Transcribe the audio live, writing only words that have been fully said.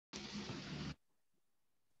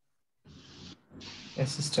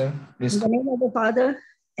Yes, sister. Please. In the name of the Father,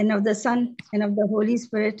 and of the Son, and of the Holy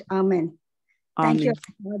Spirit. Amen. Thank you,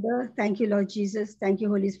 Father. Thank you, Lord Jesus. Thank you,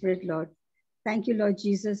 Holy Spirit, Lord. Thank you, Lord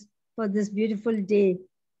Jesus, for this beautiful day.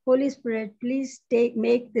 Holy Spirit, please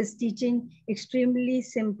make this teaching extremely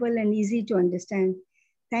simple and easy to understand.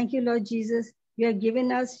 Thank you, Lord Jesus. You have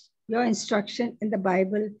given us your instruction in the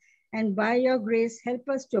Bible, and by your grace, help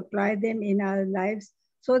us to apply them in our lives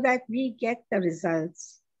so that we get the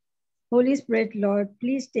results. Holy Spirit, Lord,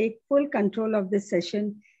 please take full control of this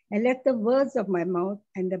session and let the words of my mouth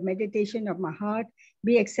and the meditation of my heart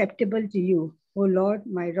be acceptable to you, O Lord,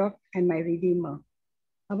 my rock and my redeemer.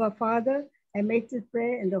 Our Father, I make this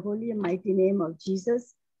prayer in the holy and mighty name of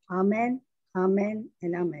Jesus. Amen, amen,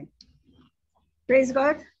 and amen. Praise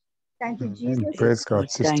God. Thank you, Jesus. Praise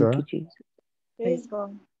God, sister. Thank you, Jesus. Praise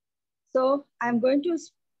God. So I'm going to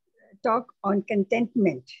talk on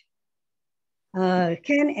contentment.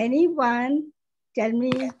 Can anyone tell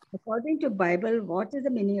me, according to Bible, what is the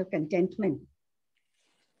meaning of contentment?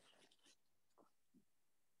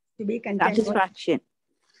 To be content. Satisfaction.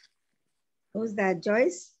 Who's that,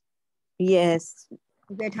 Joyce? Yes.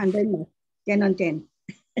 You get 100 more, 10 on 10.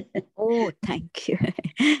 Oh, thank you.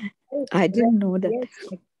 I didn't know that.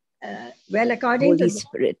 Yes. Well, according Holy to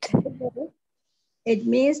Spirit, it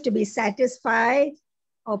means to be satisfied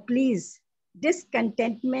or pleased.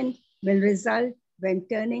 Discontentment will result when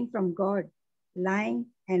turning from God, lying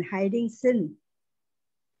and hiding sin.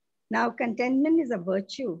 Now, contentment is a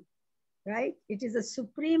virtue, right? It is a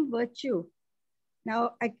supreme virtue.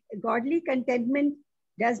 Now, a godly contentment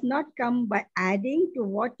does not come by adding to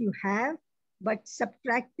what you have, but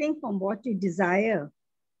subtracting from what you desire.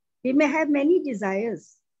 We may have many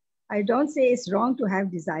desires. I don't say it's wrong to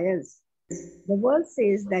have desires. The world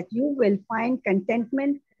says that you will find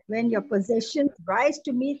contentment when your possessions rise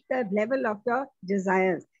to meet the level of your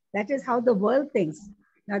desires. That is how the world thinks.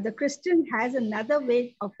 Now, the Christian has another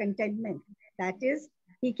way of contentment. That is,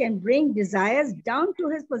 he can bring desires down to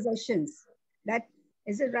his possessions. That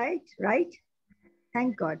is it, right? Right?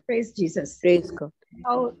 Thank God. Praise Jesus. praise God.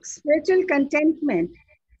 Now, spiritual contentment.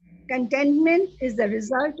 Contentment is the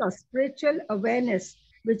result of spiritual awareness,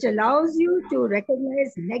 which allows you to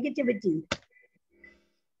recognize negativity.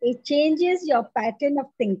 It changes your pattern of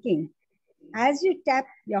thinking. As you tap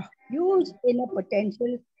your huge inner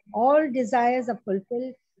potential, all desires are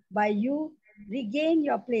fulfilled by you regain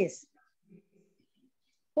your place.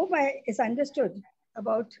 Hope it's understood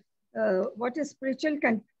about what is spiritual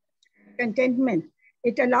contentment.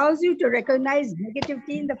 It allows you to recognize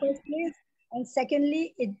negativity in the first place. And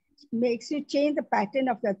secondly, it makes you change the pattern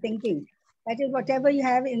of your thinking. That is, whatever you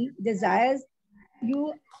have in desires,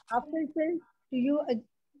 you are fulfilled to you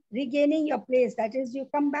regaining your place. That is, you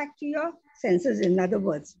come back to your senses, in other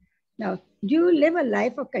words. Now, do you live a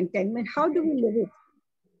life of contentment? How do we live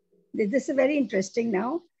it? This is very interesting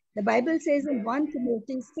now. The Bible says in 1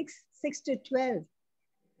 Timothy 6 to 12.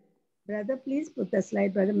 Brother, please put the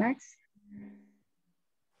slide, Brother Max.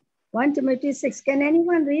 1 Timothy 6. Can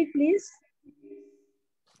anyone read, please?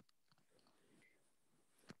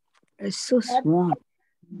 It's so small.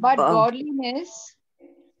 But godliness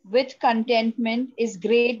with contentment is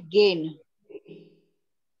great gain.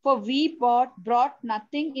 For we brought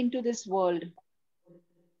nothing into this world,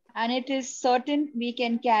 and it is certain we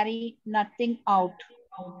can carry nothing out.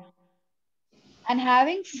 And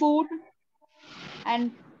having food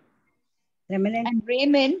and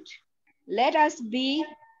raiment, let us be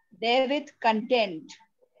therewith content.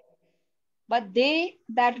 But they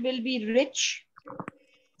that will be rich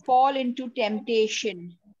fall into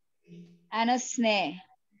temptation and a snare,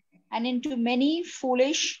 and into many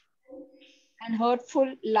foolish and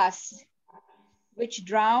hurtful lusts, which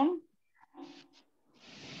drown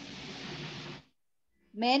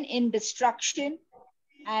men in destruction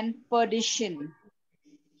and perdition.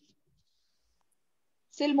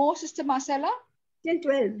 Still more, Sister Marcella? Till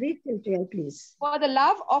 12, read till 12, please. For the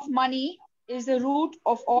love of money is the root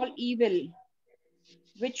of all evil,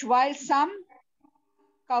 which while some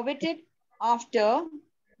coveted after,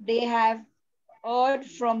 they have erred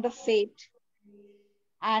from the faith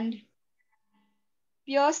and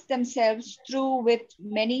pierced themselves through with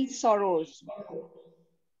many sorrows.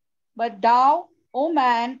 But thou, O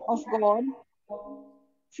man of God,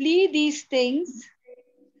 flee these things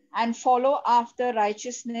and follow after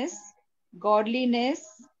righteousness, godliness,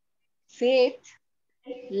 faith,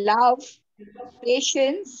 love,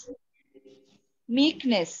 patience,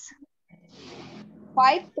 meekness.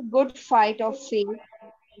 Fight the good fight of faith,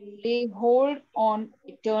 lay hold on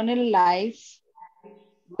eternal life,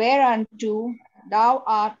 whereunto thou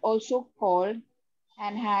art also called,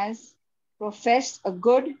 and hast professed a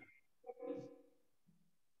good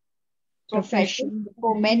profession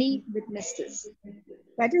before many witnesses.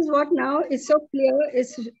 That is what now is so clear,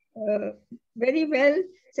 is very well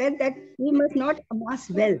said, that we must not amass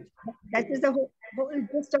wealth. That is the whole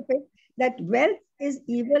gist of it, that wealth is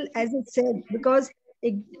evil, as it said, because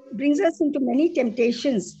it brings us into many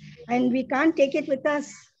temptations and we can't take it with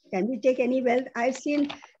us. Can we take any wealth? I've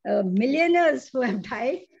seen millionaires who have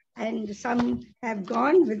died and some have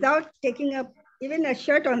gone without taking up even a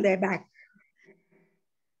shirt on their back.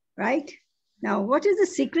 Right? Now, what is the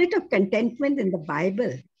secret of contentment in the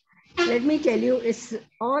Bible? Let me tell you, it's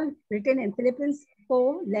all written in Philippians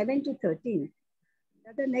 4:11 to 13.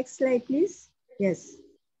 The next slide, please. Yes.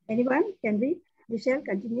 Anyone can read? Michelle,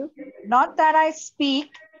 continue. Not that I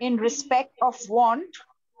speak in respect of want,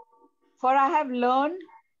 for I have learned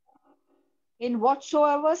in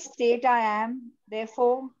whatsoever state I am,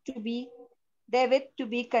 therefore therewith to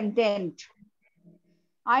be content.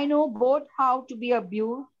 I know both how to be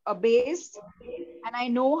abased, and I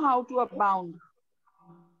know how to abound.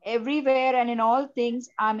 Everywhere and in all things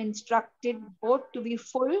I'm instructed both to be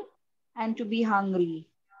full and to be hungry,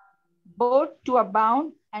 both to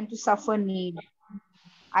abound and to suffer need.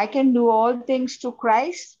 I can do all things to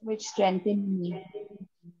Christ, which strengthen me.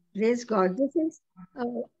 Praise God. This is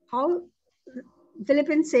how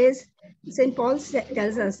Philippians says, St. Paul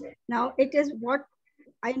tells us, now it is what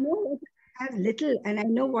I know what to have little and I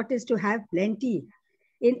know what is to have plenty.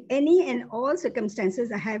 In any and all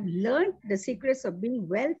circumstances, I have learned the secrets of being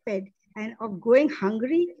well fed and of going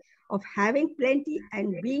hungry, of having plenty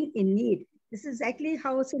and being in need. This is exactly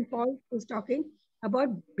how St. Paul is talking about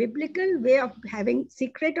biblical way of having,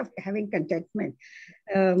 secret of having contentment.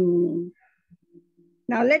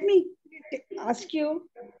 Now, let me ask you,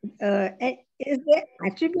 is there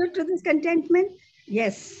attribute to this contentment?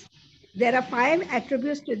 Yes. There are 5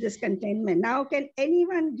 attributes to this contentment. Now, can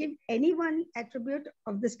anyone give any one attribute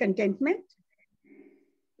of this contentment?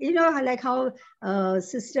 You know, like how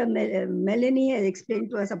Sister Melanie has explained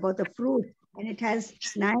to us about the fruit, and it has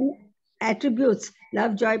 9 attributes: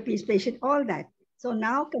 love, joy, peace, patience, all that. So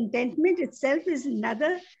now contentment itself is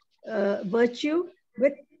another virtue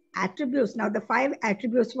with attributes. Now the 5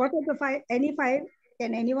 attributes, what are the 5? Any 5?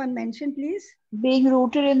 Can anyone mention, please? Being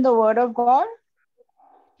rooted in the Word of God.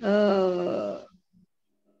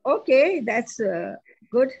 Okay, that's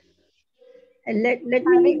good. And let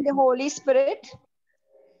Having me... the Holy Spirit.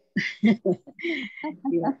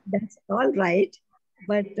 Yeah, that's all right.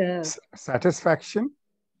 But satisfaction.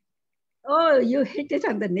 Oh, you hit it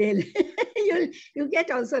on the nail. you get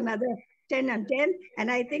also another 10 on 10.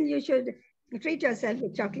 And I think you should treat yourself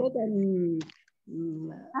with chocolate and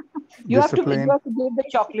you have to give the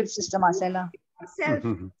chocolate, Sister Marcella. Self,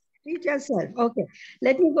 treat yourself. Okay.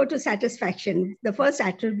 Let me go to satisfaction. The first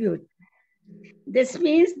attribute. This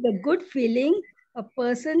means the good feeling a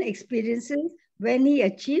person experiences when he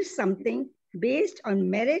achieves something based on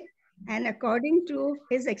merit and according to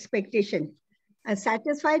his expectation. A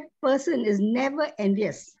satisfied person is never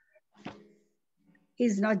envious.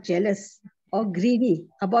 He's not jealous or greedy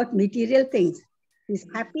about material things. He's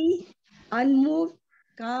happy, unmoved,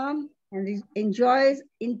 calm, and enjoys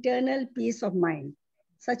internal peace of mind.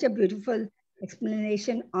 Such a beautiful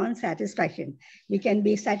explanation on satisfaction. We can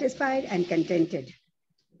be satisfied and contented.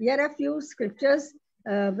 Here are a few scriptures.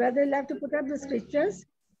 Brother, you'll have to put up the scriptures.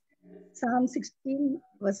 Psalm 16,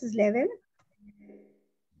 verses 11.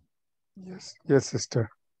 Yes, sister.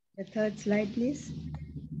 The third slide, please.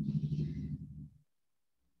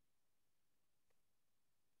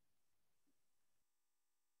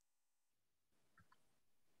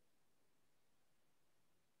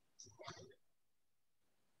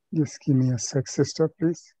 Just give me a sec, sister,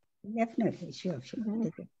 please. Definitely, sure.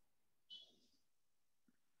 Take it.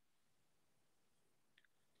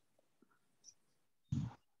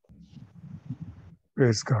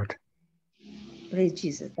 Praise God. Praise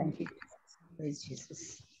Jesus. Thank you. Praise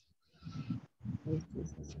Jesus. Praise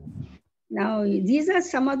Jesus. Now, these are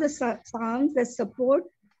some of the psalms that support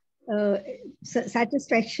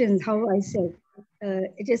satisfaction, how I said.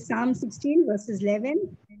 It is Psalm 16, verses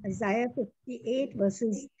 11, Isaiah 58,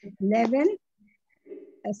 verses 11,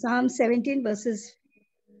 Psalm 17, verses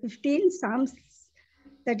 15, Psalms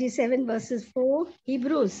 37, verses 4,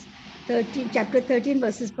 Hebrews 13, chapter 13,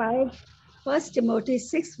 verses 5, 1 Timothy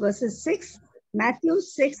 6, verses 6, Matthew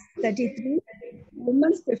 6, 33,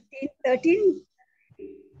 Romans 15,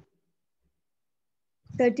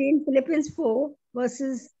 13, Philippians 4,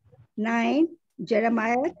 verses 9,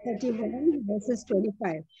 Jeremiah 31, verses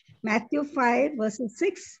 25, Matthew 5, verses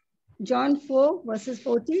 6, John 4, verses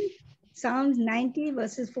 14, Psalms 90,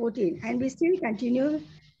 verses 14. And we still continue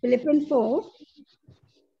Philippians 4.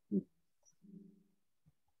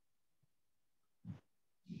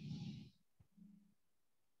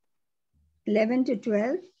 11 to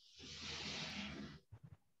 12.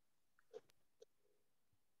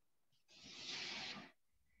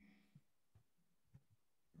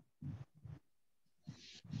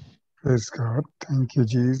 Praise God. Thank you,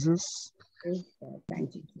 Jesus. Praise God.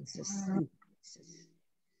 Thank you, Jesus. Thank you, Jesus.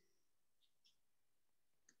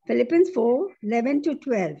 Philippians 4, 11 to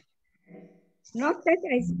 12. Not that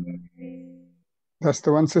I... That's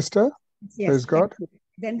the one, sister. Yes, Praise God.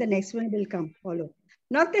 then the next one will come, follow.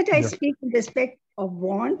 Not that I speak in respect of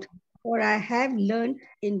want, for I have learned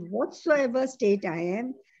in whatsoever state I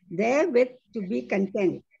am, therewith to be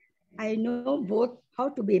content. I know both how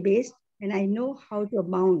to be abased and I know how to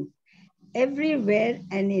abound. Everywhere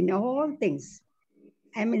and in all things,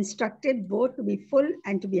 I am instructed both to be full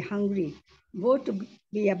and to be hungry, both to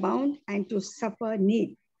be abound and to suffer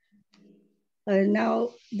need.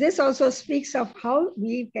 Now, this also speaks of how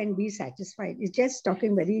we can be satisfied. It's just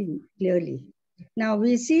talking very clearly. Now,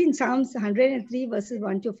 we see in Psalms 103, verses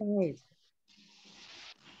 1 to 5.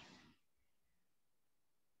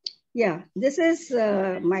 Yeah, this is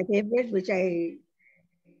my favorite, which I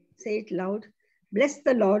say it loud. Bless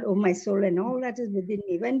the Lord, O my soul, and all that is within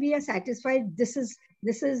me. When we are satisfied, this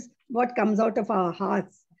is what comes out of our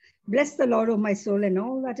hearts. Bless the Lord, O my soul, and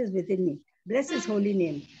all that is within me. Bless his holy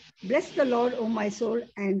name. Bless the Lord, O my soul,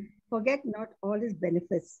 and forget not all his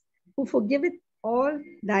benefits, who forgiveth all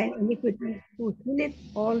thine iniquity, who healeth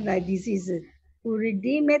all thy diseases, who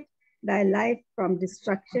redeemeth thy life from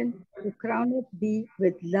destruction, who crowneth thee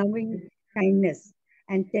with loving kindness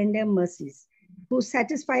and tender mercies, who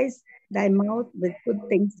satisfies thy mouth with good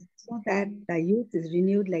things, so that thy youth is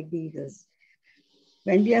renewed like the eagles.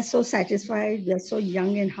 When we are so satisfied, we are so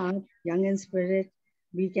young in heart, young in spirit,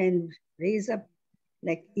 we can raise up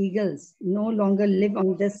like eagles, no longer live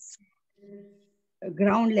on this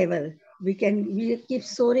ground level. We keep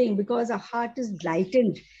soaring because our heart is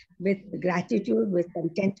lightened with gratitude, with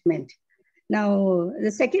contentment. Now,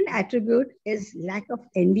 the second attribute is lack of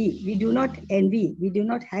envy. We do not envy. We do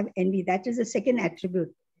not have envy. That is the second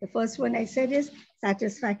attribute. The first one I said is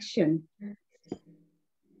satisfaction.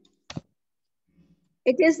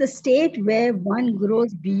 It is the state where one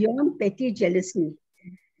grows beyond petty jealousy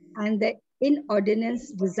and the inordinate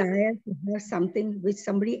desire to have something which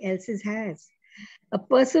somebody else's has. A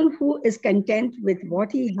person who is content with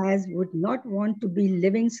what he has would not want to be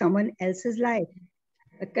living someone else's life.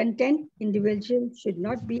 A content individual should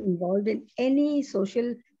not be involved in any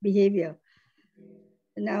social behavior.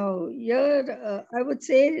 Now, here, I would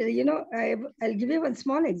say, I'll give you one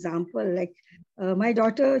small example. Like my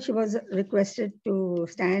daughter, she was requested to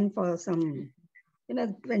stand for some,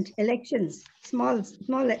 elections, small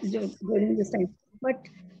during this time. But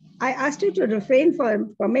I asked her to refrain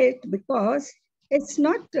from it because it's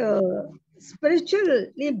not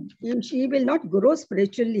spiritually, she will not grow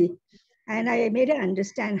spiritually. And I made her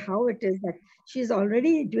understand how it is that she's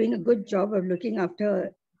already doing a good job of looking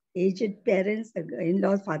after aged parents,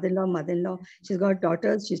 in-laws, father-in-law, mother-in-law. She's got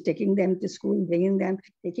daughters. She's taking them to school, bringing them,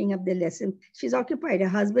 taking up their lessons. She's occupied. Her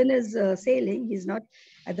husband is sailing. He's not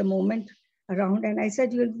at the moment around. And I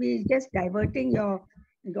said, you'll be just diverting your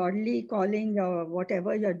godly calling or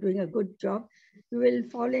whatever. You're doing a good job. You will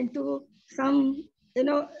fall into some, in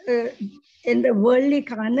the worldly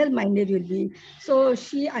carnal minded you'll be. So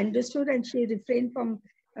she understood and she refrained from,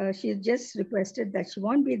 she just requested that she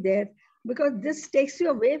won't be there because this takes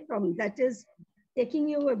you away from, that is taking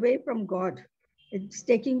you away from God. It's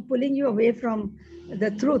pulling you away from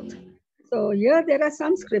the truth. So here there are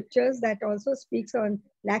some scriptures that also speaks on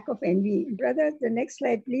lack of envy. Brother, the next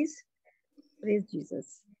slide, please. Praise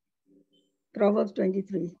Jesus. Proverbs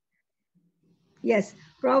 23. Yes,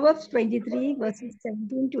 Proverbs 23, verses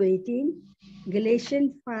 17 to 18,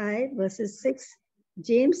 Galatians 5, verses 6,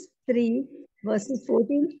 James 3, verses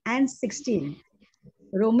 14 and 16,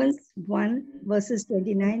 Romans 1, verses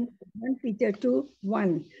 29, 1 Peter 2,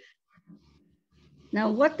 1.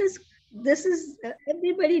 Now, this is,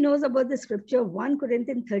 everybody knows about the scripture, 1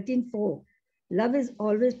 Corinthians 13, 4. Love is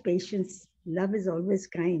always patience. Love is always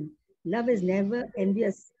kind. Love is never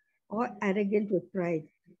envious or arrogant with pride,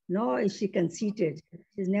 nor is she conceited.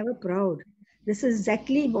 She's never proud. This is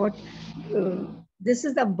exactly what, this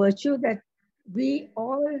is the virtue that we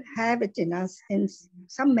all have it in us in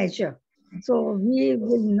some measure. So we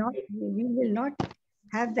will not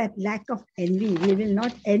have that lack of envy. We will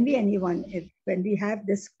not envy anyone when we have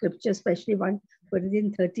this scripture, especially 1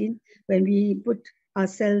 Corinthians 13, when we put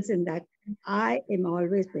ourselves in that. I am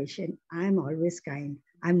always patient. I'm always kind.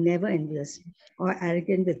 I'm never envious or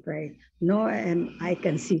arrogant with pride, nor am I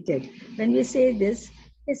conceited. When we say this,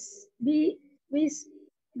 it's we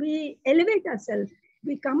elevate ourselves.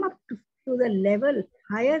 We come up to the level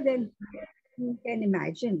higher than you can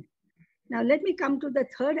imagine. Now, let me come to the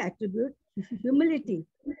third attribute, humility.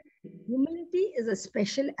 Humility is a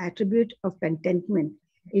special attribute of contentment.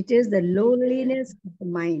 It is the lowliness of the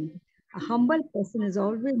mind. A humble person is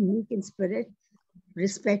always meek in spirit,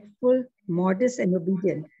 respectful, modest, and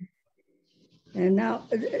obedient. And now,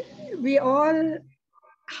 we all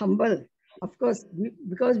humble, of course,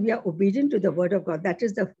 because we are obedient to the word of God. That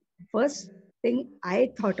is the first thing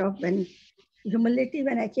I thought of when humility,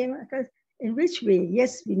 when I came across. In which way?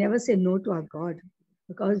 Yes, we never say no to our God,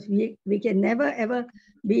 because we can never ever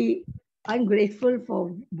be ungrateful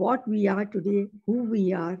for what we are today, who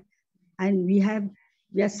we are, and we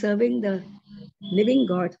are serving the living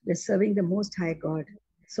God, we're serving the Most High God.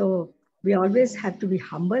 So we always have to be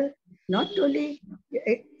humble, not only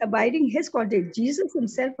abiding His quality. Jesus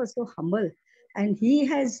Himself was so humble, and He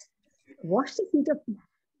has washed the feet of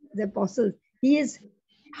the apostles. He has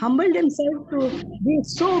humbled Himself to be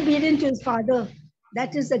so obedient to His Father.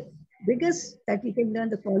 That is the biggest that we can learn,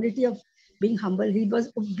 the quality of being humble. He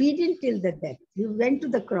was obedient till the death. He went to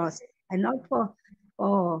the cross, and not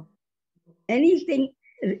for anything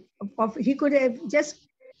of, he could have just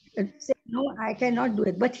said, no, I cannot do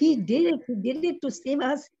it. But he did it. He did it to save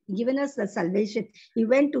us, given us the salvation. He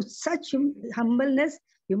went to such humbleness,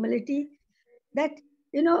 humility, that,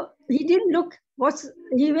 he didn't look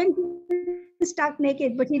he went stark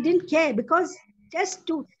naked, but he didn't care, because just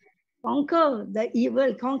to conquer the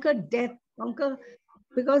evil, conquer death, conquer,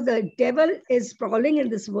 because the devil is prowling in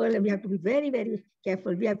this world, and we have to be very, very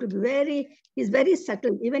careful. We have to be he's very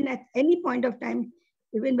subtle. Even at any point of time,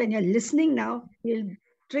 even when you're listening now, he'll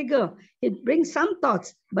bring some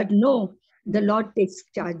thoughts, but no, the Lord takes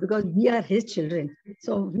charge, because we are His children.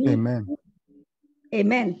 So Amen.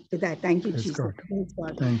 Amen to that. Thank you, Praise Jesus. God. Praise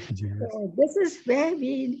God. Thank you, Jesus. So this is where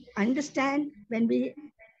we understand, when we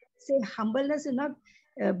say humbleness is not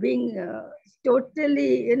being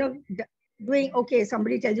totally, doing, okay,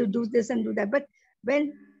 somebody tells you do this and do that. But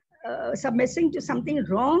when submitting to something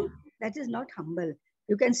wrong, that is not humble.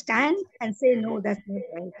 You can stand and say, no, that's not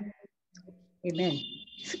right. Amen.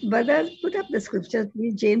 Brother, put up the scriptures,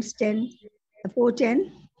 please. James 10,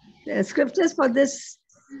 4:10. The scriptures for this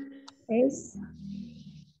is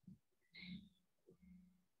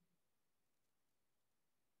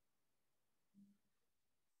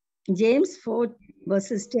James 4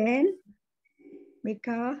 verses 10.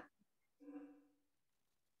 Micah.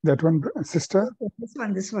 That one, sister?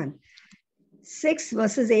 This one. 6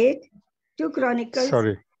 verses 8. 2 Chronicles.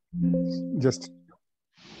 Sorry. Just,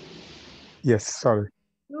 yes, sorry.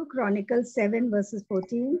 2 Chronicles 7 verses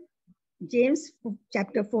 14. James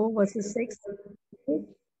chapter 4 verses 6.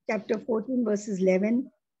 Chapter 14 verses 11.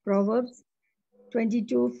 Proverbs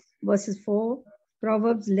 22 verses 4.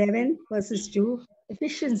 Proverbs 11 verses 2.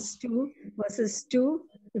 Ephesians 2 verses 2.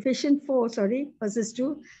 Ephesians 4, verses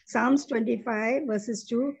 2. Psalms 25 verses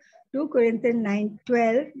 2. 2 Corinthians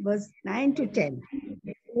 12 verse 9 to 10.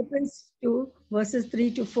 Philippians 2 verses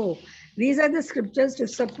 3 to 4. These are the scriptures to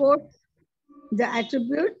support the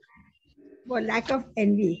attribute for lack of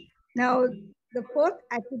envy. Now, the fourth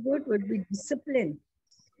attribute would be discipline.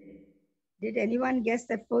 Did anyone guess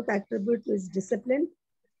that fourth attribute is discipline?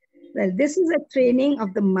 Well, this is a training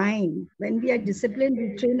of the mind. When we are disciplined,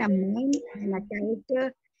 we train our mind and our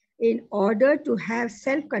character in order to have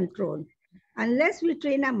self-control. Unless we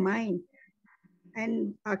train our mind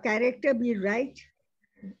and our character be right,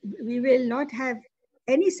 we will not have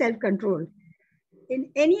any self-control in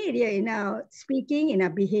any area, in our speaking, in our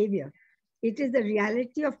behavior. It is the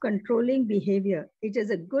reality of controlling behavior. It is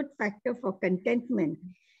a good factor for contentment.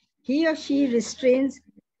 He or she restrains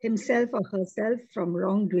himself or herself from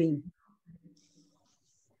wrongdoing.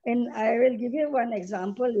 And I will give you one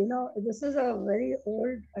example. This is a very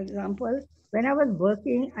old example. When I was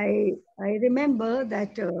working, I remember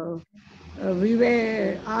that we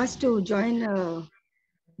were asked to join a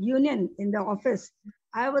union in the office.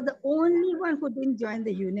 I was the only one who didn't join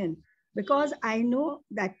the union, because I know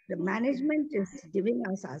that the management is giving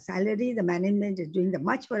us our salary, the management is doing the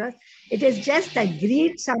much for us. It is just that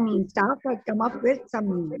greed, some staff had come up with,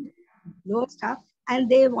 some lower staff, and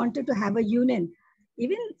they wanted to have a union.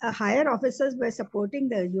 Even higher officers were supporting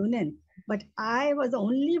the union, but I was the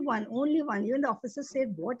only one. Even the officers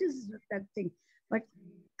said, what is that thing? But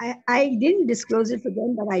I didn't disclose it to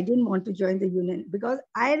them, but I didn't want to join the union, because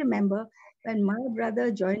I remember when my brother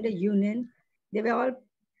joined the union, they were all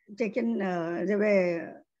taken, they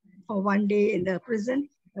were for one day in the prison.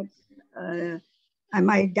 But, and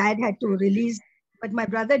my dad had to release, but my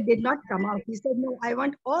brother did not come out. He said, no, I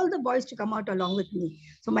want all the boys to come out along with me.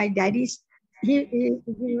 So my daddy he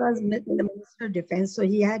was in the Minister of Defense, so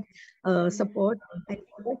he had support, and he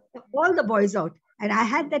let all the boys out. And I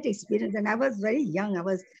had that experience, and I was very young. I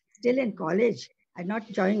was still in college. I had not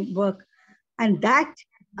joined work, and that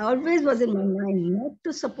always was in my mind, not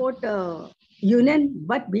to support union,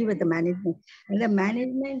 but be with the management. And the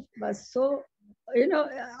management was so,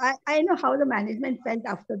 I know how the management felt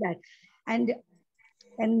after that. And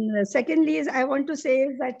secondly, is I want to say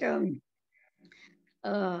is that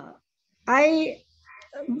uh, I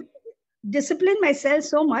discipline myself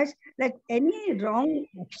so much that any wrong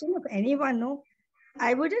action of anyone, no,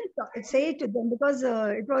 I wouldn't say it to them because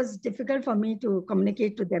it was difficult for me to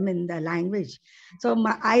communicate to them in the language. So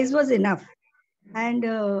my eyes was enough, and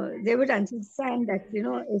they would understand that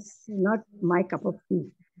it's not my cup of tea.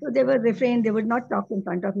 So they would refrain. They would not talk in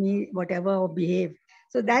front of me, whatever, or behave.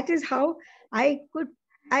 So that is how I could.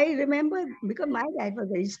 I remember because my dad was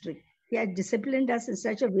very strict. He had disciplined us in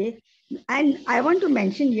such a way. And I want to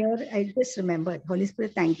mention here, I just remembered, Holy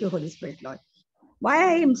Spirit, thank you, Holy Spirit, Lord. Why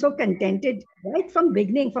I am so contented right from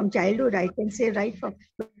beginning, from childhood, I can say right from.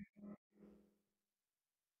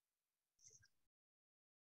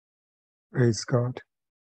 Praise God.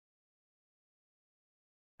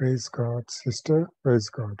 Praise God, sister. Praise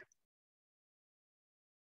God.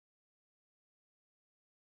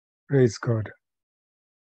 Praise God.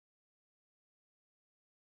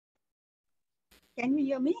 Can you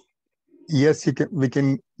hear me? Yes, you can. We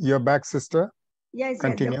can. You're back, sister. Yes, yes.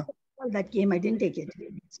 Continue. There was a call that came. I didn't take it.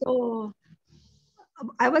 So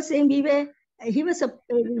I was saying we were 6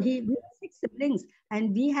 siblings,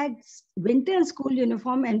 and we had winter school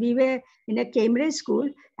uniform, and we were in a Cambridge school,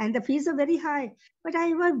 and the fees are very high. But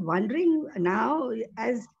I was wondering now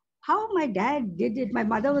as how my dad did it. My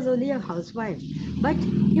mother was only a housewife, but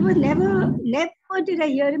he was never did I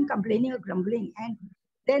hear him complaining or grumbling. And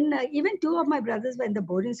then even two of my brothers were in the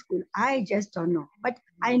boarding school. I just don't know. But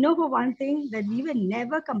I know for one thing that we were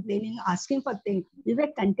never complaining, asking for things. We were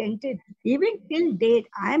contented. Even till date,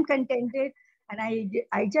 I am contented. And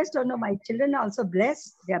I just don't know. My children are also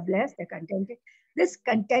blessed. They are blessed. They're contented. This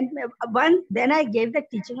contentment, then I gave the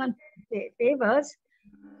teaching on favors.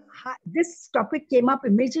 This topic came up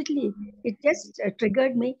immediately. It just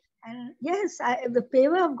triggered me. And yes, the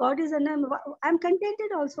favor of God is, and I'm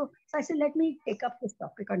contented also. So I said, let me take up this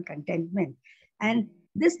topic on contentment. And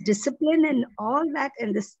this discipline and all that,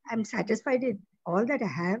 and this, I'm satisfied with all that I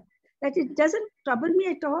have, that it doesn't trouble me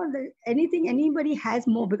at all. That anything anybody has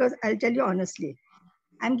more, because I'll tell you honestly,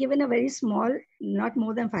 I'm given a very small, not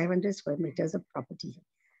more than 500 square meters of property.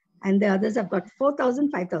 And the others have got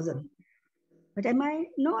 4,000, 5,000. But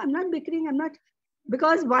no, I'm not bickering. I'm not,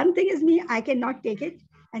 because one thing is me, I cannot take it.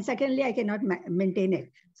 And secondly, I cannot maintain it.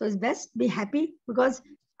 So it's best be happy, because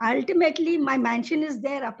ultimately my mansion is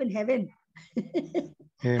there up in heaven.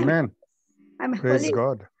 Amen. I'm Praise wholly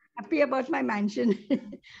God. happy about my mansion.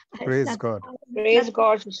 Praise God. Praise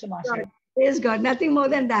God, Sister Marcia. Praise God. Nothing more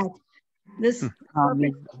than that. This topic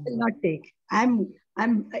I will not take.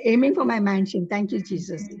 I'm aiming for my mansion. Thank you,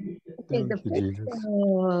 Jesus. Okay, the Thank you, fifth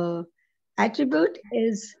Jesus. attribute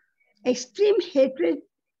is extreme hatred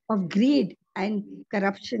of greed and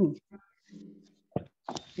corruption.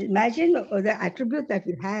 Imagine the attribute that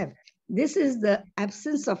we have. This is the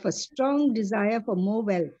absence of a strong desire for more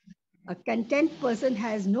wealth. A content person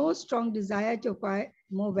has no strong desire to acquire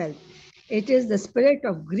more wealth. It is the spirit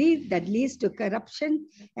of greed that leads to corruption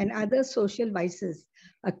and other social vices.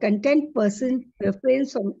 A content person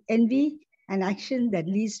refrains from envy and action that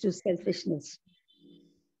leads to selfishness.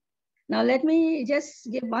 Now, let me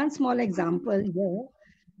just give one small example here.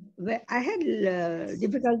 Where I had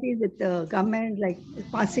difficulties with the government, like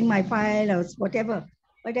passing my file or whatever.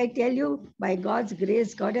 But I tell you, by God's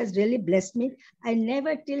grace, God has really blessed me. I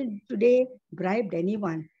never till today bribed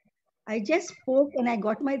anyone. I just spoke and I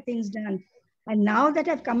got my things done. And now that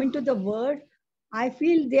I've come into the word, I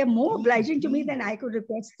feel they're more obliging to me than I could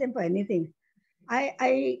request them for anything.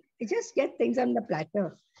 I just get things on the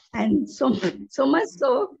platter. And so much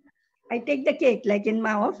so, I take the cake. Like in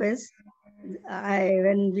my office,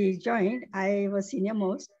 when we joined, I was senior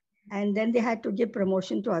most, and then they had to give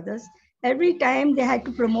promotion to others. Every time they had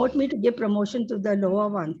to promote me to give promotion to the lower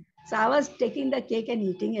one. So I was taking the cake and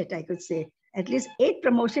eating it, I could say. At least 8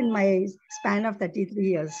 promotion in my span of 33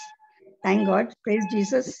 years. Thank God. Praise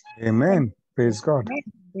Jesus. Amen. Praise God.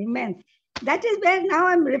 Amen. That is where now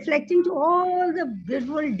I'm reflecting to all the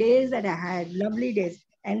beautiful days that I had, lovely days.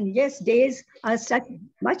 And yes, days are such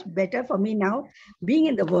much better for me now, being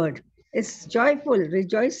in the Word. It's joyful,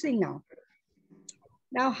 rejoicing now.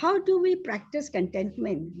 Now, how do we practice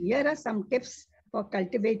contentment? Here are some tips for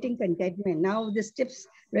cultivating contentment. Now, these tips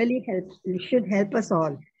really should help us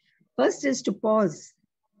all. First is to pause.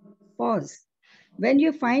 Pause. When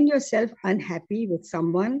you find yourself unhappy with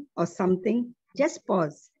someone or something, just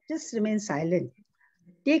pause. Just remain silent.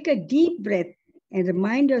 Take a deep breath and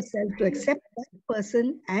remind yourself to accept that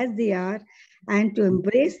person as they are and to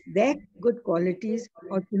embrace their good qualities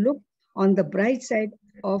or to look on the bright side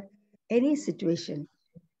of any situation.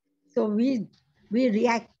 So we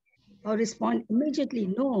react or respond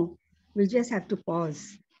immediately. No, we just have to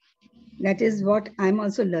pause. That is what I'm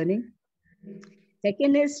also learning.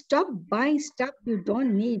 Second is stop buying stuff you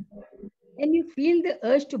don't need. When you feel the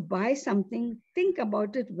urge to buy something, think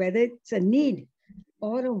about it whether it's a need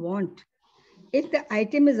or a want. If the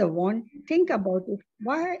item is a want, think about it.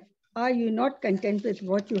 Why are you not content with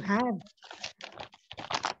what you have?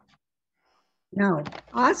 Now,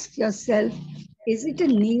 ask yourself, is it a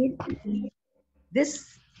need?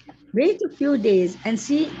 This wait a few days and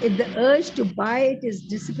see if the urge to buy it is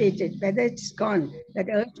dissipated, whether it's gone, that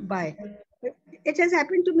urge to buy. It has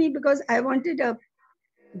happened to me because I wanted a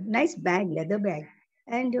nice bag, leather bag.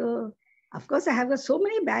 And of course, I have so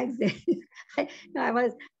many bags there. I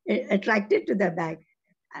was attracted to the bag.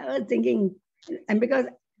 I was thinking, and because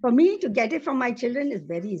for me to get it from my children is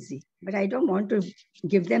very easy, but I don't want to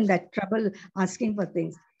give them that trouble asking for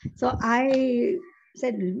things. So I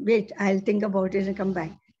said, wait, I'll think about it and come back.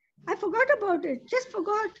 I forgot about it, just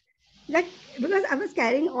forgot. Like, because I was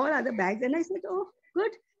carrying all other bags and I said, oh,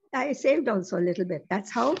 good. I saved also a little bit.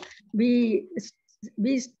 That's how we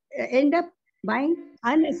we end up buying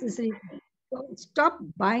unnecessary. So stop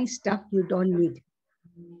buying stuff you don't need.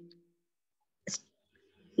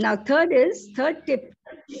 Now, third tip,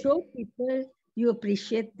 show people you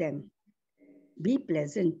appreciate them. Be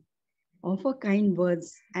pleasant. Offer kind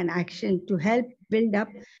words and action to help build up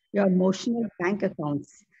your emotional bank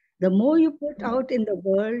accounts. The more you put out in the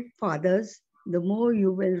world for others, the more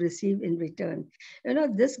you will receive in return. You know,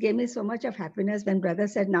 this gave me so much of happiness when brother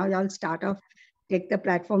said, now y'all start off, take the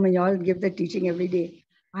platform and y'all give the teaching every day.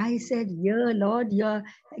 I said, yeah, Lord, you're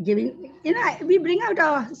giving, we bring out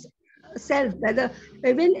our self, whether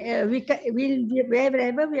even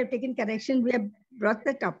wherever we have taken correction, we have brought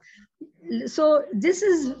that up. So this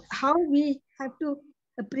is how we have to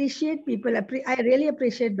appreciate people. I really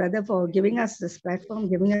appreciate brother for giving us this platform,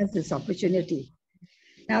 giving us this opportunity.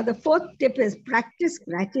 Now the fourth tip is practice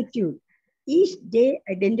gratitude. Each day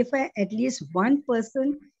identify at least one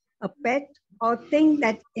person, a pet, or thing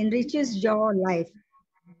that enriches your life.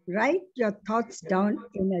 Write your thoughts down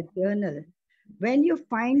in a journal. When you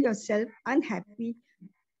find yourself unhappy,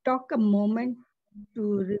 take a moment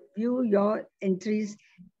to review your entries.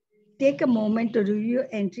 Take a moment to review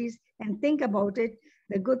entries and think about it,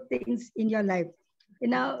 the good things in your life.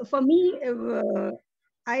 For me,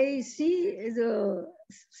 I see the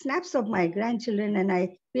snaps of my grandchildren and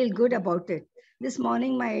I feel good about it. This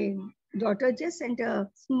morning, my daughter just sent a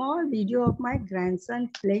small video of my grandson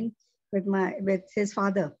playing with his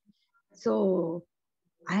father. So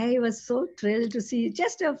I was so thrilled to see,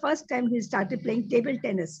 just the first time he started playing table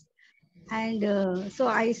tennis. And so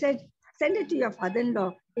I said, send it to your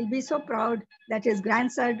father-in-law. He'll be so proud that his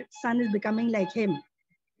grandson is becoming like him.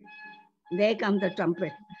 There comes the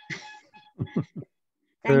trumpet.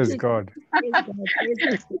 Thank Praise you. God. Praise God.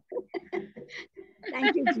 Praise God.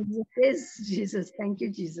 Thank you, Jesus. Praise Jesus. Thank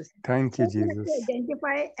you, Jesus. Thank So you, we have to Jesus.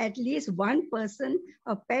 identify at least one person,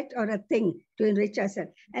 a pet, or a thing to enrich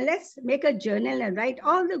ourselves. And let's make a journal and write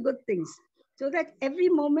all the good things so that every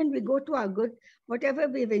moment we go to our good, whatever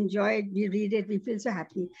we've enjoyed, we read it, we feel so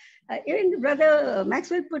happy. Even Brother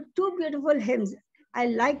Maxwell put two beautiful hymns. I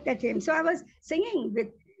like that hymn. So I was singing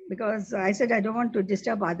because I said I don't want to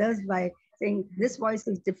disturb others by saying this voice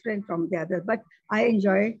is different from the other, but I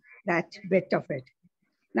enjoy that bit of it.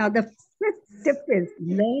 Now, the fifth tip is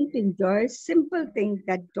learn to enjoy simple things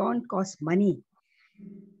that don't cost money.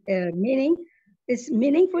 Meaning is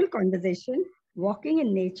meaningful conversation, walking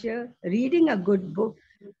in nature, reading a good book,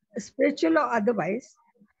 spiritual or otherwise.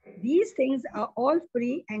 These things are all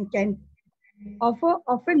free and can offer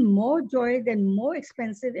often more joy than more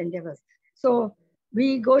expensive endeavors. So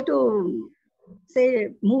we go to, say,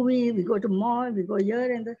 movie, we go to mall, we go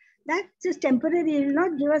here and that's just temporary. It will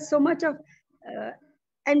not give us so much of,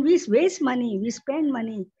 and we waste money, we spend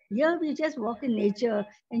money. Here we just walk in nature,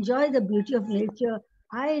 enjoy the beauty of nature.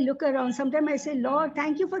 I look around, sometimes I say, Lord,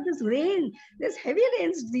 thank you for this rain. There's heavy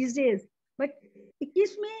rains these days, but it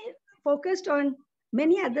keeps me focused on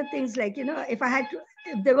many other things. Like,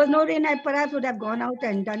 if there was no rain, I perhaps would have gone out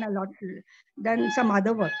and done some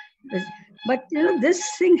other work. But this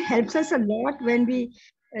thing helps us a lot when we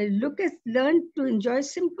learn to enjoy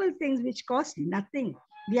simple things which cost nothing.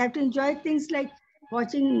 We have to enjoy things like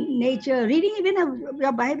watching nature, reading even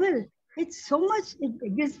your Bible. It's so much,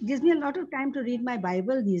 it gives me a lot of time to read my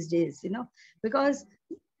Bible these days, because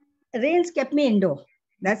rains kept me indoor.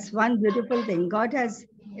 That's one beautiful thing. God has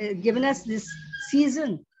given us this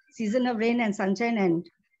season of rain and sunshine and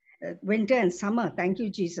winter and summer. Thank you,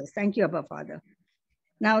 Jesus. Thank you, Abba Father.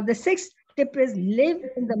 Now, the sixth tip is live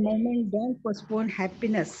in the moment, don't postpone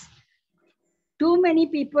happiness. Too many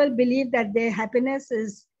people believe that their happiness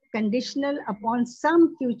is conditional upon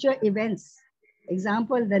some future events.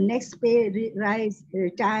 Example, the next pay rise,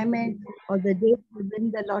 retirement, or the day you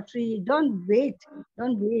win the lottery. Don't wait.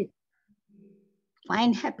 Don't wait.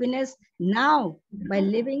 Find happiness now by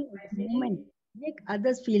living in the moment. Make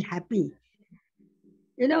others feel happy.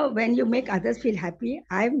 When you make others feel happy,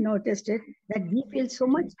 I've noticed it that we feel so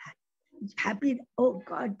much happy. Oh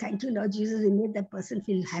God, thank you, Lord Jesus. You made that person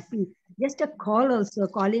feel happy. Just a call also,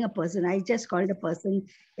 calling a person. I just called a person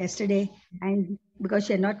yesterday, and because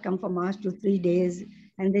she had not come for March to 3 days.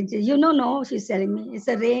 And then she, no, she's telling me it's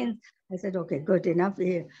a rain. I said, okay, good enough.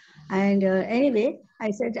 And anyway,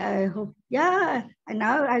 I said, I hope, yeah, and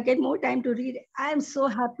now I get more time to read. I'm so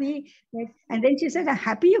happy. And then she said, I'm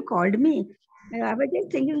happy you called me. And I was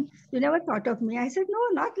just thinking, you never thought of me. I said,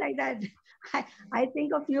 no, not like that. I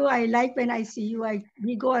think of you. I like when I see you.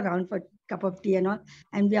 We go around for a cup of tea and all,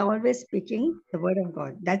 and we are always speaking the word of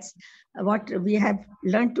God. That's what we have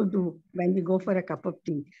learned to do when we go for a cup of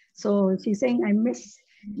tea. So she's saying, I miss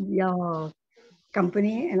your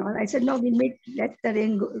company and all. I said, no, let the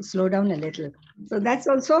rain slow down a little. So that's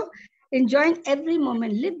also enjoying every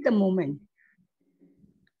moment, live the moment.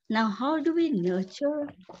 Now, how do we nurture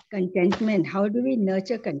contentment? How do we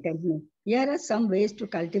nurture contentment? Here are some ways to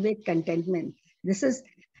cultivate contentment. This is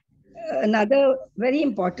another very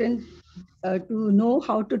important to know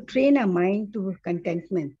how to train our mind to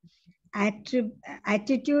contentment.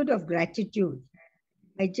 Attitude of gratitude.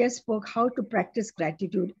 I just spoke how to practice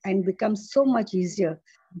gratitude and become so much easier.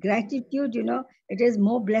 Gratitude, it is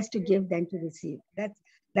more blessed to give than to receive.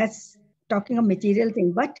 That's talking of material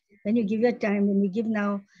thing. But when you give your time, when you give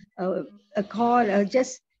now a call,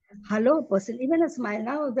 just hello person, even a smile.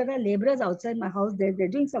 Now there are laborers outside my house. They're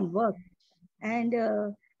doing some work, and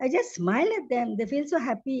I just smile at them. They feel so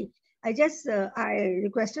happy. I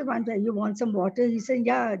requested one time, you want some water? He said,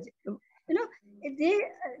 yeah. They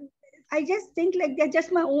I just think like they're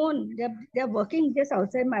just my own. They're working just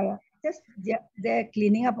outside my they're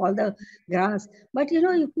cleaning up all the grass. But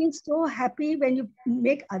you feel so happy when you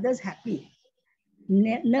make others happy.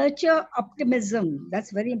 Nurture optimism.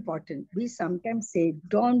 That's very important. We sometimes say,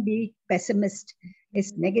 don't be pessimist.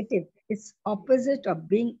 It's negative. It's opposite of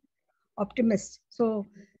being optimist. So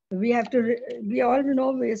we all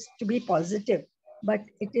know ways to be positive, but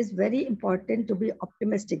it is very important to be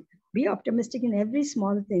optimistic. Be optimistic in every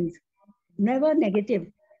small things. Never negative.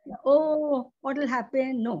 Oh, what will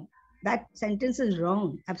happen? No, that sentence is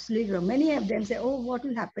wrong. Absolutely wrong. Many of them say, oh, what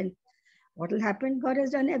will happen? What will happen? God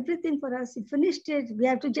has done everything for us. He finished it. We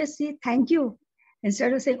have to just say thank you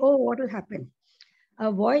instead of saying, oh, what will happen?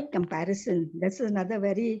 Avoid comparison. This is another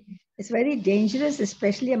it's very dangerous,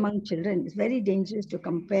 especially among children. It's very dangerous to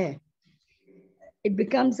compare. It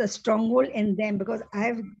becomes a stronghold in them because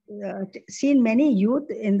I've seen many youth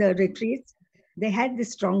in the retreats. They had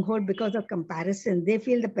this stronghold because of comparison. They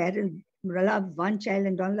feel the parents love one child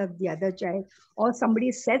and don't love the other child, or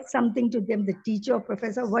somebody said something to them, the teacher or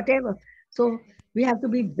professor, whatever. So we have to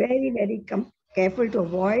be very, very careful to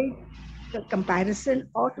avoid the comparison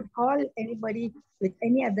or to call anybody with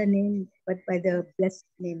any other name but by the blessed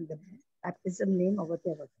name, the baptism name or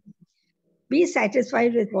whatever. Be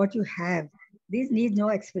satisfied with what you have. These need no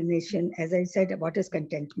explanation, as I said, what is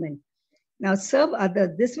contentment. Now serve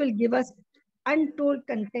others. This will give us untold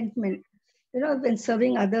contentment. When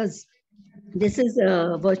serving others, this is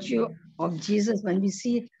a virtue of Jesus when we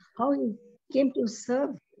see how he came to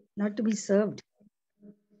serve, not to be served.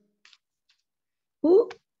 Who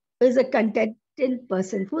is a contented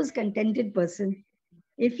person? Who is contented person?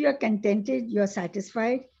 If you're contented, you're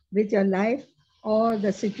satisfied with your life or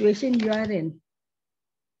the situation you are in.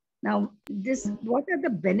 Now, what are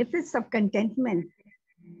the benefits of contentment?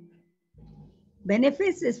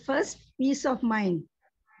 Benefits is first peace of mind.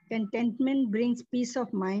 Contentment brings peace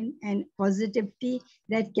of mind and positivity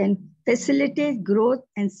that can facilitate growth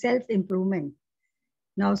and self-improvement.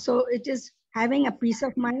 Now, so it is having a peace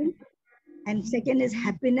of mind. And second is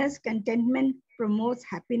happiness. Contentment promotes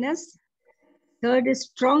happiness. Third is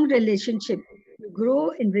strong relationship. You grow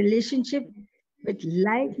in relationship with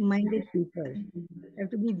like-minded people. You have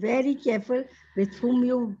to be very careful with whom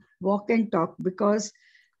you walk and talk, because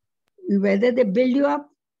whether they build you up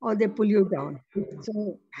or they pull you down.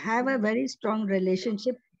 So have a very strong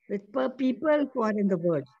relationship with people who are in the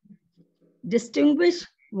world. Distinguish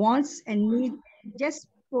wants and need. Just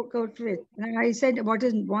spoke out for it. And I said what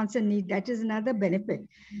is wants and need. That is another benefit.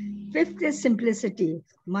 Fifth is simplicity,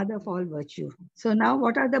 mother of all virtue. So now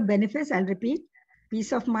what are the benefits? I'll repeat.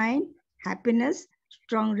 Peace of mind, happiness,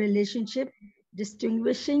 strong relationship,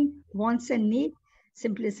 distinguishing wants and need,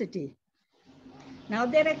 simplicity. Now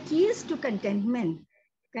there are keys to contentment.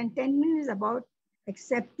 Contentment is about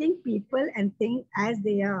accepting people and things as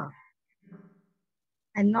they are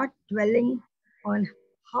and not dwelling on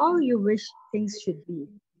how you wish things should be.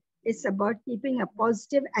 It's about keeping a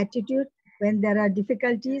positive attitude when there are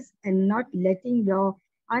difficulties and not letting your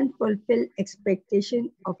unfulfilled expectation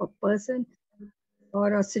of a person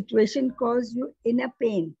or a situation cause you inner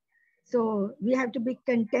pain. So we have to be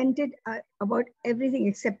contented about everything,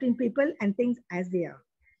 accepting people and things as they are.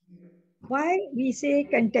 Why we say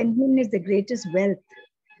contentment is the greatest wealth?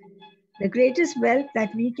 The greatest wealth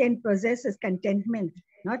that we can possess is contentment,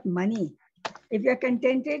 not money. If you're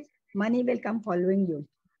contented, money will come following you.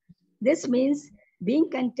 This means being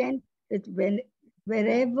content with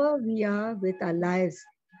wherever we are with our lives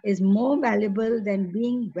is more valuable than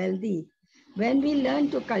being wealthy. When we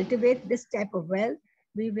learn to cultivate this type of wealth,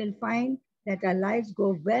 we will find that our lives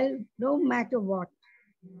go well no matter what.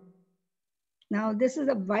 Now, this is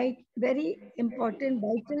a very important,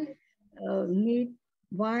 vital need.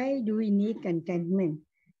 Why do we need contentment?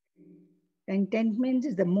 Contentment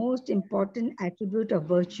is the most important attribute of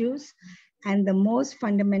virtues and the most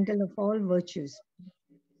fundamental of all virtues.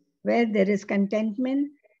 Where there is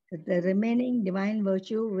contentment, the remaining divine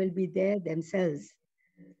virtue will be there themselves.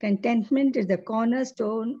 Contentment is the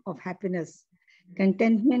cornerstone of happiness.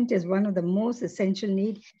 Contentment is one of the most essential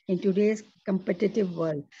needs in today's competitive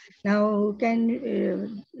world. Now,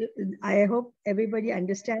 I hope everybody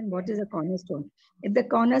understand what is a cornerstone. If the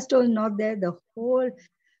cornerstone is not there, the whole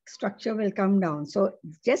structure will come down. So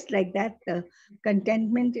just like that, the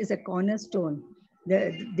contentment is a cornerstone.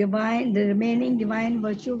 The remaining divine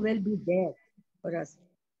virtue will be there for us.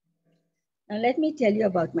 Now, let me tell you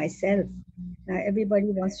about myself. Now, everybody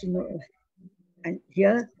wants to know and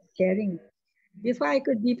hear sharing. Before I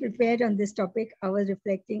could be prepared on this topic, I was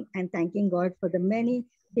reflecting and thanking God for the many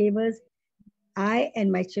favors I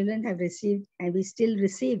and my children have received and we still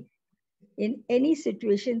receive. In any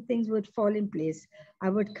situation, things would fall in place. I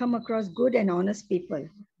would come across good and honest people.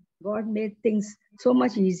 God made things so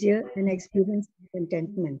much easier and I experienced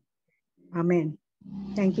contentment. Amen.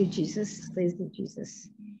 Thank you, Jesus. Praise you, Jesus.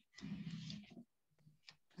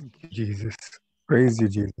 Thank you, Jesus. Praise you,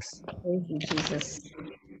 Jesus. Praise you, Jesus.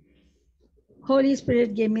 Holy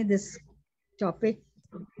Spirit gave me this topic.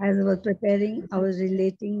 As I was preparing, I was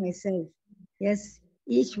relating myself. Yes,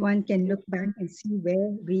 each one can look back and see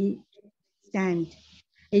where we stand.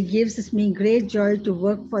 It gives me great joy to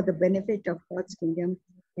work for the benefit of God's kingdom.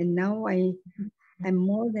 And now I am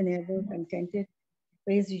more than ever contented.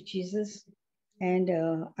 Praise you, Jesus. And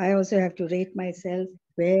I also have to rate myself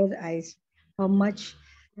how much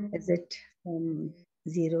is it from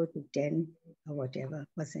 0 to 10 or whatever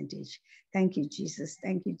percentage. Thank you, Jesus.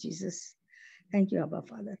 Thank you, Jesus. Thank you, Abba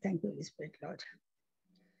Father. Thank you, Holy Spirit, Lord.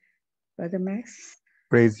 Brother Max.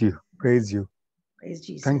 Praise you. Praise you. Praise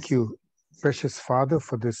Jesus. Thank you, precious Father,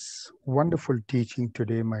 for this wonderful teaching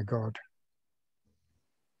today, my God.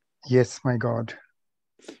 Yes, my God.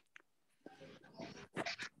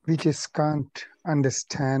 We just can't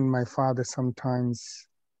understand, my Father, sometimes.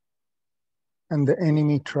 And the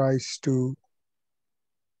enemy tries to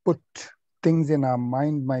put things in our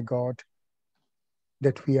mind, my God,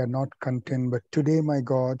 that we are not content. But today, my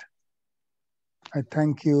God, I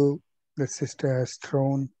thank you, the sister has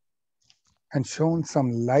thrown and shown some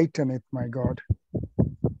light on it, my God.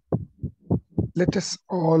 Let us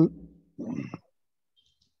all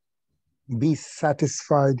be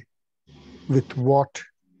satisfied with what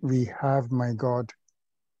we have, my God.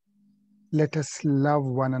 Let us love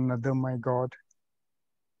one another, my God,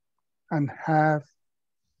 and have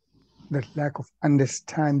that lack of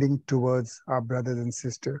understanding towards our brothers and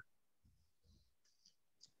sisters.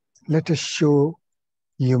 Let us show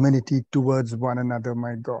humanity towards one another,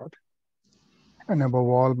 my God. And above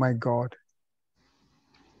all, my God,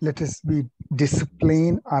 let us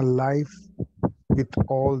discipline our life with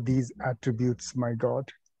all these attributes, my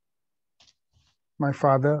God. My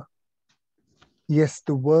Father, yes,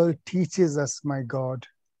 the world teaches us, my God,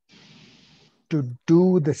 to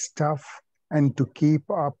do the stuff and to keep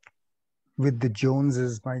up with the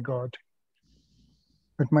Joneses, my God.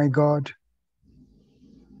 But my God,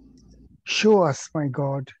 show us, my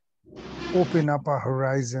God, open up our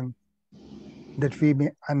horizon that we may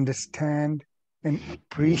understand and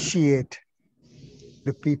appreciate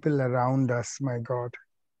the people around us, my God.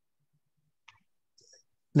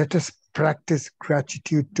 Let us practice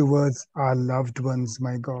gratitude towards our loved ones,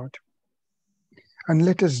 my God. And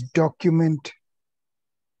let us document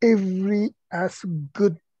every as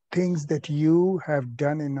good things that you have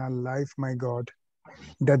done in our life, my God.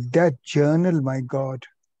 That journal, my God,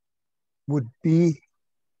 would be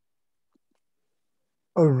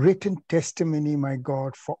a written testimony, my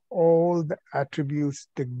God, for all the attributes,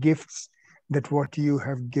 the gifts that what you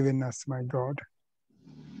have given us, my God.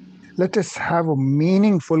 Let us have a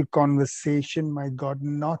meaningful conversation, my God,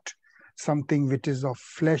 not something which is of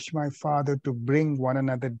flesh, my Father, to bring one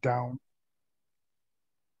another down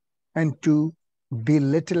and to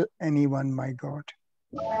belittle anyone, my God.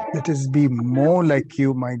 Let us be more like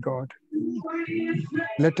you, my God.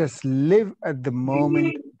 Let us live at the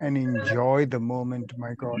moment and enjoy the moment,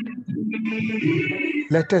 my God.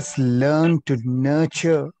 Let us learn to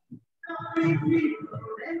nurture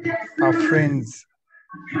our friends,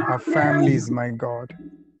 our families, my God.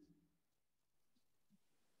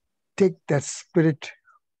 Take that spirit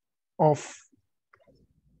of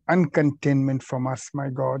uncontentment from us, my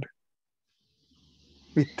God.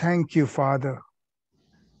 We thank you, Father,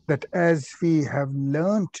 that as we have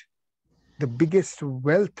learned the biggest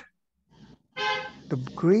wealth, the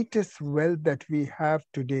greatest wealth that we have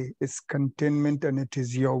today is contentment, and it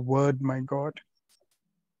is your word, my God.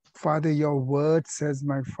 Father, your word says,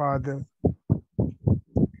 my Father,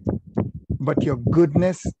 but your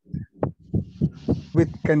goodness with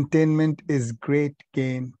contentment is great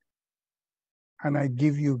gain. And I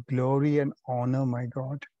give you glory and honor, my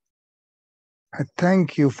God. I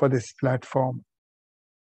thank you for this platform.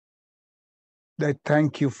 I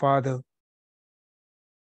thank you, Father,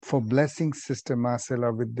 for blessing Sister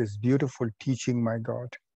Marcella with this beautiful teaching, my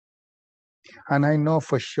God. And I know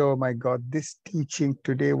for sure, my God, this teaching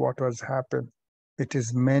today, what has happened, it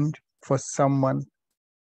is meant for someone.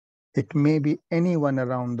 It may be anyone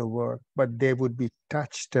around the world, but they would be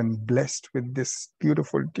touched and blessed with this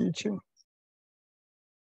beautiful teaching.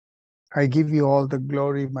 I give you all the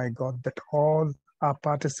glory, my God, that all our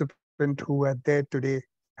participants who are there today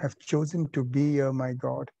have chosen to be here, my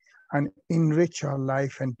God, and enrich our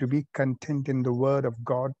life and to be content in the word of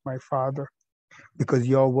God, my Father. Because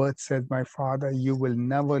your word says, my Father, you will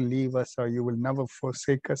never leave us or you will never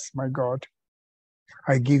forsake us, my God.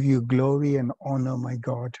 I give you glory and honor, my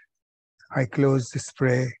God. I close this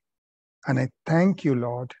prayer and I thank you,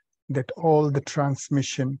 Lord, that all the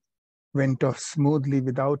transmission went off smoothly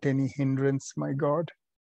without any hindrance, my God,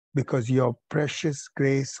 because your precious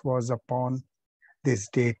grace was upon this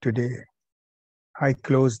day today. I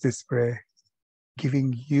close this prayer,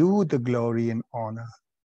 giving you the glory and honor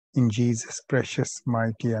in Jesus' precious,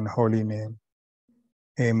 mighty, and holy name.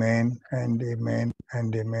 Amen and amen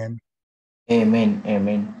and amen. Amen.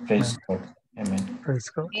 Amen. Praise God. Amen. Praise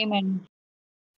God. Amen.